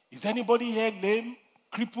 "Is anybody here lame,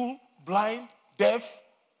 crippled, blind, deaf?"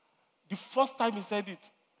 The first time he said it,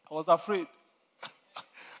 I was afraid.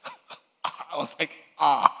 I was like,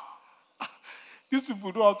 these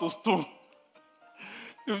people know how to stone.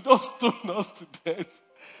 They will just stone us to death.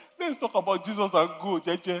 Let's talk about Jesus and go,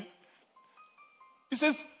 JJ. He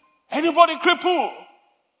says, anybody crippled?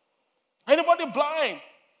 Anybody blind?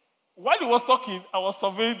 While he was talking, I was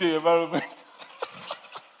surveying the environment.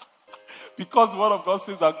 Because the word of God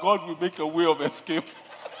says that God will make a way of escape.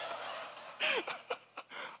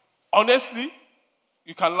 Honestly,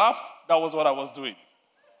 you can laugh. That was what I was doing.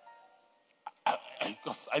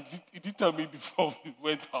 Because he did tell me before we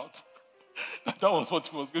went out that was what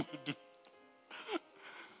he was going to do.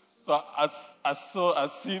 So I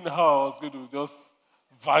seen how I was going to just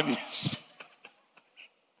vanish.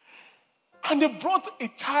 And they brought a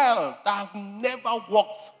child that has never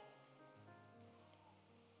walked.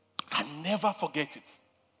 Can never forget it.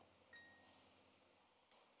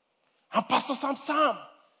 And Pastor Sam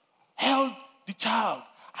held the child.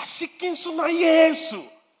 Ashikinsu na Yesu.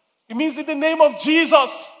 It means in the name of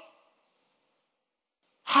Jesus.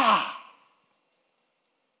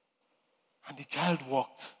 And the child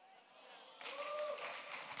walked.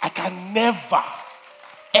 I can never,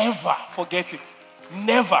 ever forget it.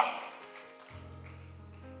 Never. I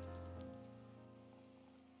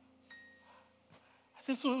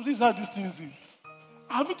said, so these are these things is.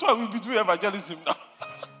 I will be doing evangelism now.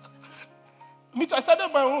 I started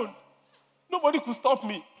my own. Nobody could stop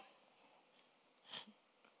me.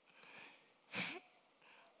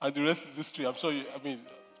 And the rest is history. I'm sure I've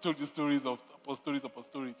told you stories upon stories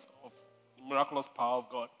of the miraculous power of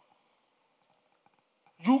God.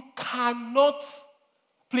 You cannot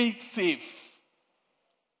play it safe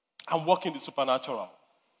and walk in the supernatural.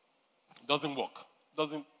 It doesn't work.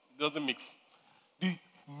 It doesn't mix. The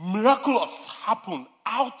miraculous happen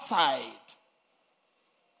outside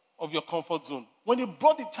of your comfort zone. When they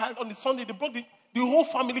brought the child on the Sunday, the whole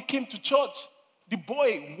family came to church. The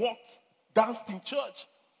boy walked, danced in church.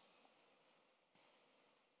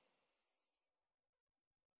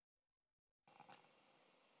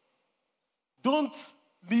 Don't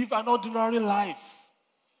live an ordinary life.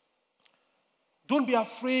 Don't be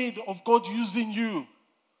afraid of God using you.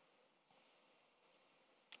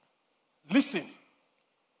 Listen,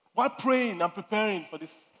 while praying and preparing for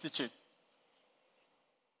this teaching,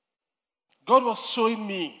 God was showing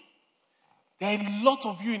me there are a lot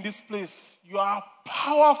of you in this place. You are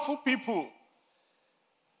powerful people.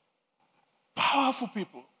 Powerful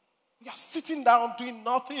people. You are sitting down doing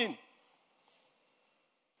nothing.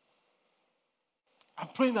 I'm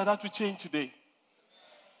praying that will change today.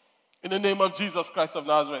 In the name of Jesus Christ of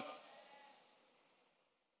Nazareth.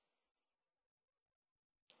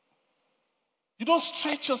 You don't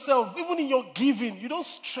stretch yourself. Even in your giving, you don't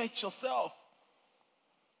stretch yourself.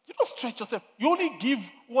 You don't stretch yourself. You only give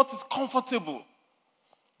what is comfortable.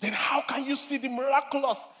 Then how can you see the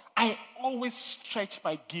miraculous? I always stretch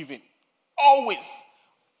my giving. Always.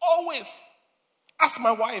 Always. Ask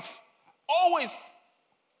my wife. Always.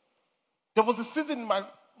 There was a season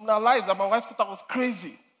in our lives that my wife thought I was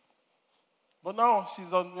crazy. But now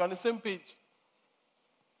we're on the same page.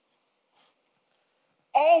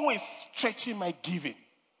 always stretching my giving.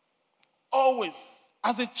 Always.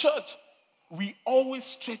 As a church, we always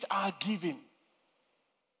stretch our giving.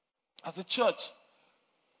 As a church,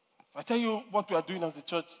 if I tell you what we are doing as a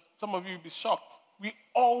church, some of you will be shocked. We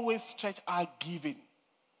always stretch our giving.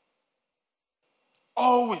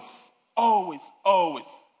 Always, always, always.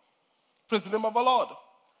 Praise the name of the Lord.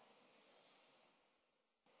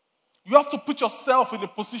 You have to put yourself in a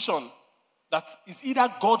position that is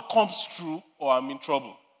either God comes through or I'm in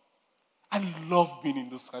trouble. I love being in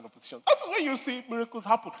those kind of positions. That's where you see miracles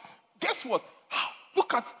happen. Guess what?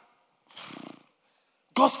 Look at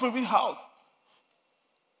God's favorite house.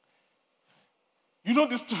 You know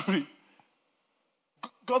this story.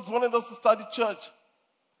 God wanted us to start the church.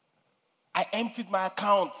 I emptied my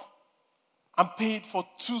account and paid for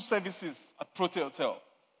 2 services at Prote Hotel.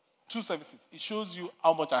 2 services. It shows you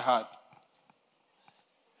how much I had.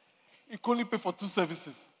 You could only pay for 2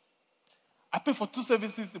 services. I paid for 2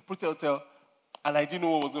 services in Prote Hotel, and I didn't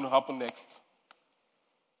know what was going to happen next.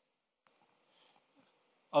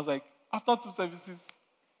 I was like, after 2 services,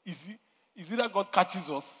 is either God catches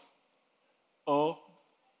us or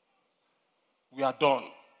we are done.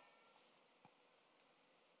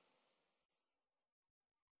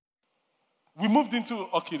 We moved into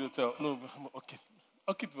Orchid Hotel. No, Orchid.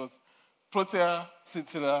 Orchid was Protea,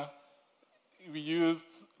 Scintilla. We used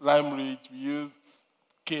Lime Ridge. We used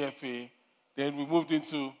KFA. Then we moved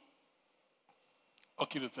into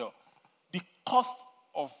Orchid Hotel. The cost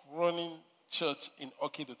of running church in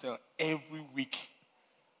Orchid Hotel every week,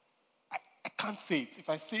 I can't say it. If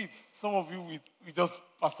I say it, some of you will just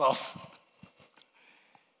pass out.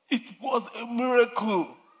 It was a miracle.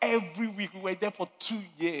 Every week. We were there for 2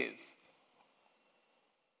 years.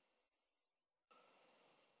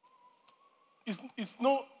 It's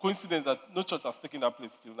no coincidence that no church has taken that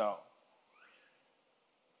place till now.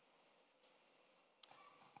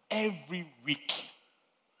 Every week.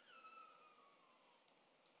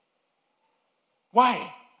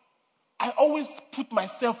 Why? I always put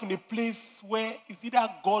myself in a place where it's either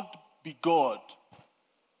God be God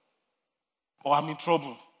or I'm in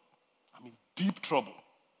trouble. I'm in deep trouble.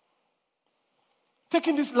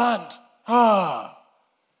 Taking this land.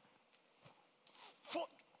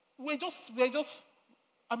 We're just,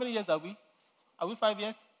 how many years are we? Are we 5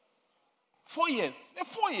 years? 4 years. We're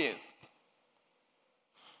 4 years.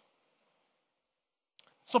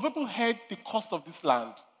 Some people heard the cost of this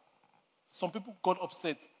land. Some people got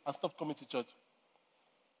upset and stopped coming to church.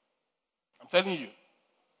 I'm telling you.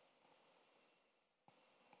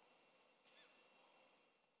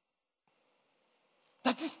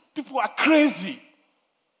 That these people are crazy.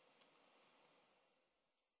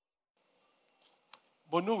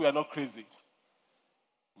 But no, we are not crazy.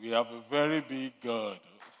 We have a very big God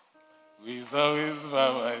who is always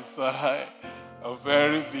by my side. A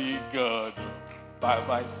very big God by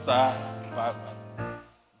my side,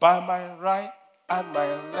 by my right and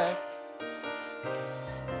my left,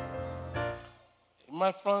 in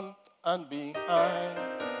my front and behind.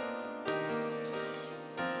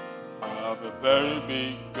 I have a very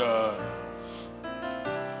big God.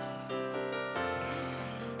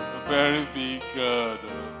 Very big God.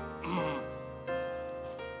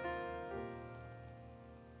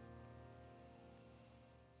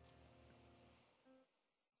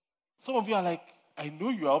 Some of you are like, I know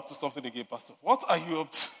you are up to something again, Pastor. What are you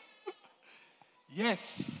up to?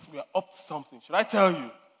 Yes, we are up to something. Should I tell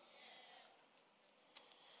you?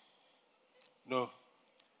 No.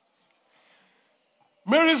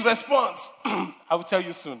 Mary's response, I will tell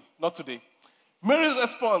you soon, not today. Mary's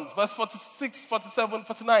response, verse 46, 47,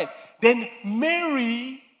 49. Then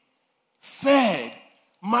Mary said,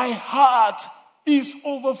 my heart is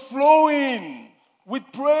overflowing with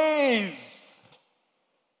praise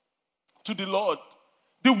to the Lord,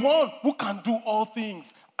 the one who can do all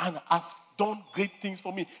things and has done great things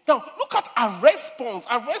for me. Now, look at our response.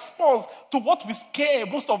 Our response to what we scare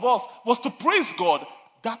most of us was to praise God.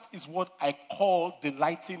 That is what I call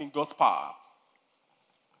delighting in God's power.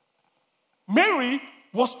 Mary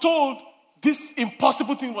was told this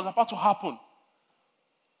impossible thing was about to happen.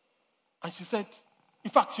 And she said,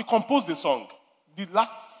 in fact, she composed the song. The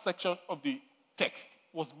last section of the text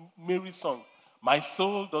was Mary's song. My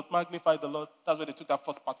soul doth magnify the Lord. That's where they took that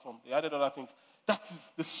first part from. They added other things. That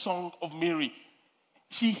is the song of Mary.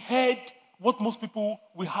 She heard what most people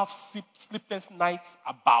will have sleepless nights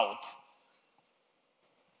about.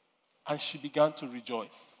 And she began to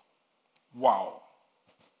rejoice. Wow.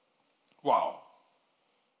 Wow.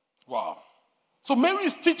 Wow. So Mary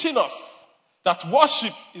is teaching us that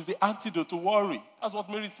worship is the antidote to worry. That's what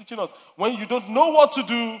Mary is teaching us. When you don't know what to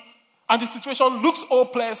do and the situation looks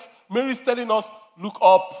hopeless, Mary is telling us, look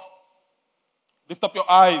up. Lift up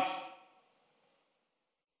your eyes.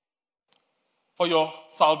 For your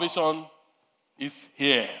salvation is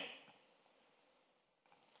here.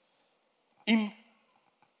 I'm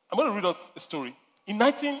going to read us a story. In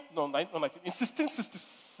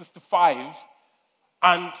 1665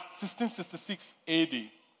 and 1666 AD,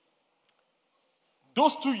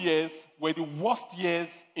 those 2 years were the worst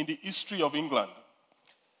years in the history of England.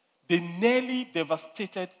 They nearly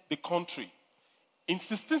devastated the country. In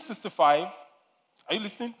 1665, are you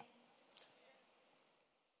listening?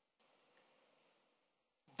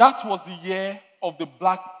 That was the year of the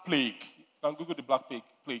Black Plague. You can Google the Black Plague.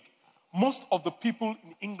 Most of the people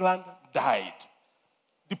in England died.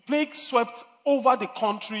 The plague swept over the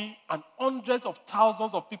country and hundreds of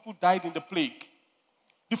thousands of people died in the plague.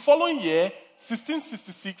 The following year,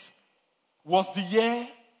 1666, was the year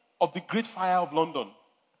of the Great Fire of London.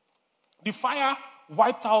 The fire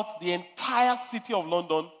wiped out the entire city of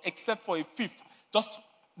London except for a fifth. Just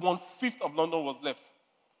 1/5 of London was left.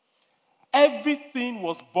 Everything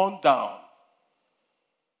was burned down.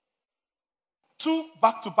 2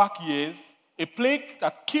 back-to-back years, a plague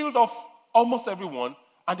that killed off almost everyone,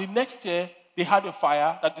 and the next year they had a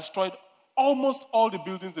fire that destroyed almost all the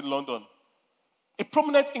buildings in London. A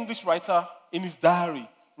prominent English writer in his diary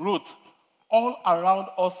wrote, "All around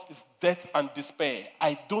us is death and despair.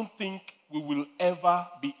 I don't think we will ever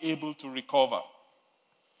be able to recover."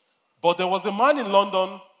 But there was a man in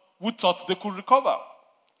London who thought they could recover.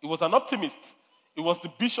 He was an optimist. He was the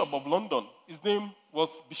Bishop of London. His name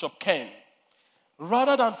was Bishop Ken.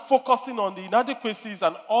 Rather than focusing on the inadequacies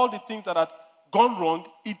and all the things that had gone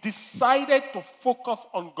wrong, he decided to focus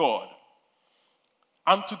on God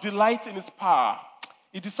and to delight in his power.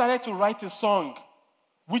 He decided to write a song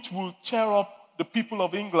which will cheer up the people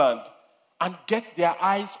of England and get their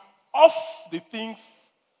eyes off the things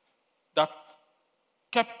that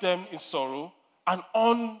kept them in sorrow and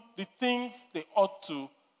on the things they ought to,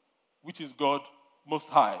 which is God Most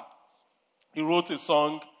High. He wrote a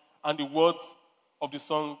song, and the words of the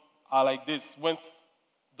song are like this, went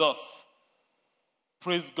thus: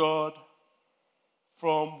 praise God,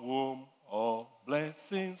 from whom all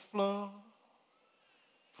blessings flow.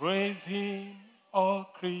 Praise him, all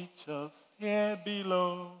creatures here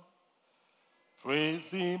below.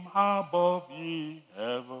 Praise him above, ye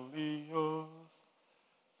heavenly hosts.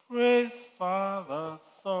 Praise Father,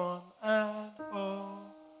 Son, and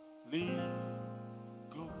Holy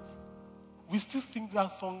Ghost. We still sing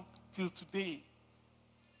that song till today.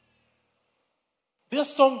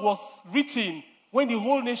 This song was written when the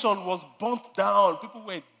whole nation was burnt down. People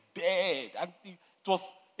were dead. And it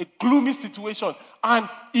was a gloomy situation. And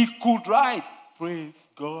he could write, praise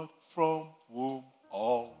God, from whom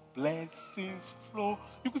all blessings flow.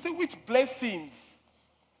 You could say, which blessings?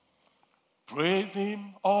 Praise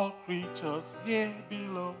him, all creatures here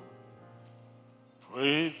below.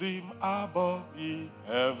 Praise him above, ye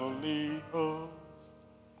heavenly hosts.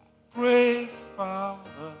 Praise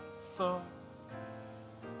Father, Son.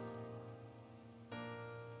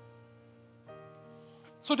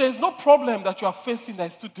 So there's no problem that you are facing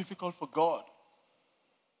that is too difficult for God.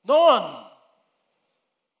 None.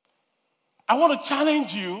 I want to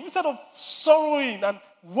challenge you, instead of sorrowing and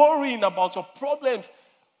worrying about your problems,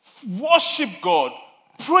 worship God,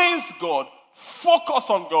 praise God, focus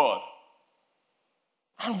on God,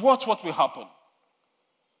 and watch what will happen.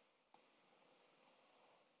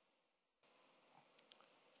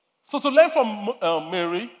 So to learn from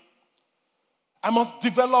Mary, I must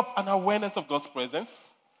develop an awareness of God's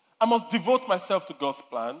presence. I must devote myself to God's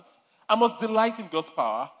plans. I must delight in God's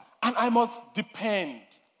power. And I must depend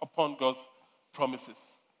upon God's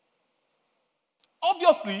promises.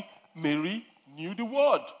 Obviously, Mary knew the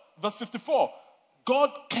word. Verse 54,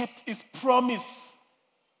 God kept his promise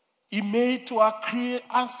he made to our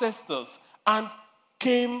ancestors and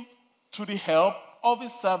came to the help of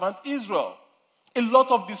his servant Israel. A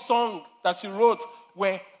lot of the songs that she wrote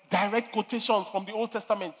were direct quotations from the Old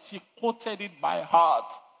Testament. She quoted it by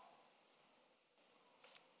heart.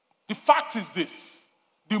 The fact is this: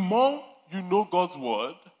 the more you know God's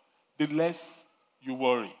word, the less you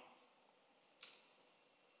worry.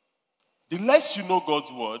 The less you know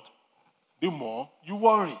God's word, the more you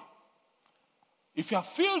worry. If you are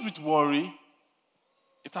filled with worry,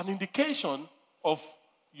 it's an indication of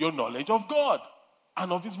your knowledge of God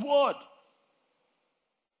and of his word.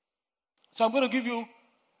 So I'm going to give you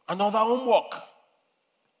another homework.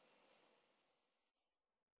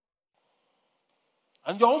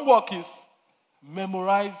 And your homework is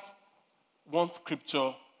memorize one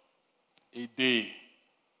scripture a day.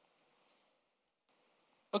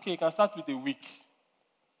 Okay, you can start with a week.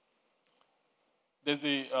 There's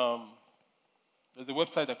a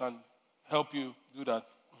website that can help you do that.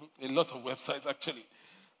 A lot of websites, actually.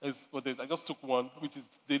 I just took one, which is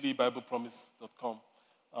dailybiblepromise.com.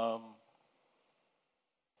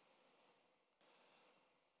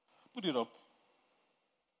 Put it up.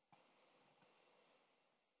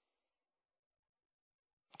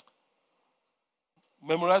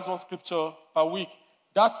 Memorize one scripture per week.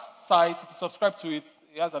 That site, if you subscribe to it,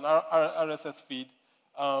 it has an RSS feed.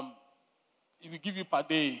 It will give you per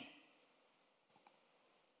day.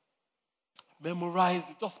 Memorize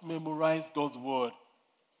it. Just memorize God's word.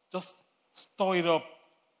 Just store it up.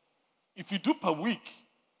 If you do per week,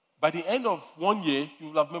 by the end of 1 year, you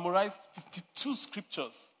will have memorized 52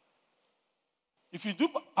 scriptures. If you do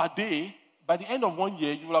per day, by the end of 1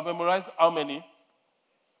 year, you will have memorized how many?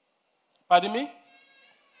 Pardon me?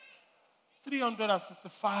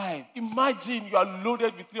 365. Imagine you are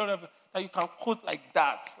loaded with 300 that you can quote like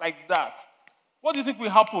that. What do you think will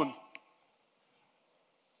happen?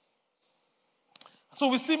 So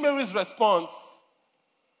we see Mary's response.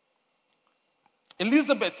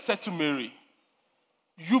 Elizabeth said to Mary,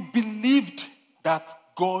 "You believed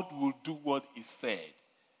that God will do what he said.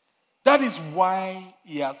 That is why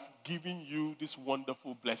he has given you this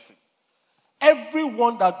wonderful blessing."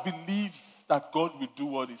 Everyone that believes that God will do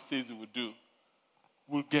what he says he will do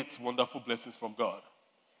will get wonderful blessings from God.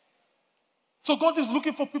 So God is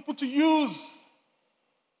looking for people to use.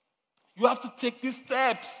 You have to take these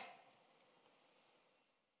steps.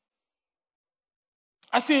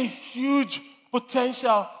 I see a huge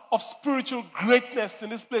potential of spiritual greatness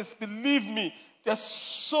in this place. Believe me, there's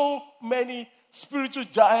so many spiritual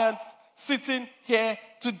giants sitting here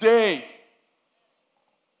today.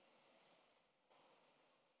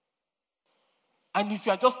 And if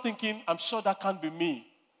you're just thinking, I'm sure that can't be me,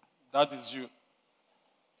 that is you.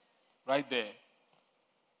 Right there.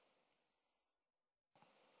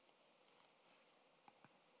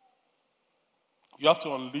 You have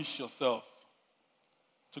to unleash yourself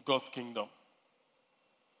to God's kingdom.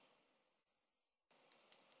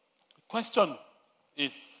 The question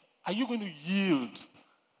is, are you going to yield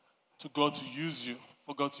to God to use you,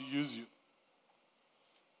 for God to use you?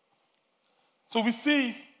 So we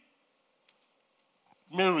see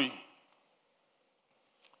Mary.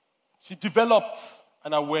 She developed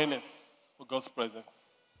an awareness for God's presence.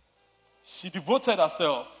 She devoted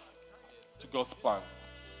herself to God's plan.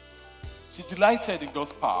 She delighted in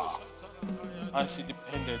God's power. And she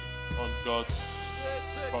depended on God's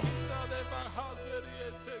promises.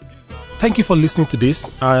 Thank you for listening to this.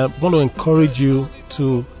 I want to encourage you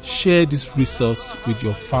to share this resource with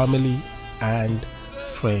your family and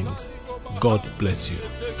friends. God bless you.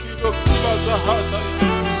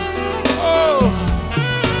 Oh.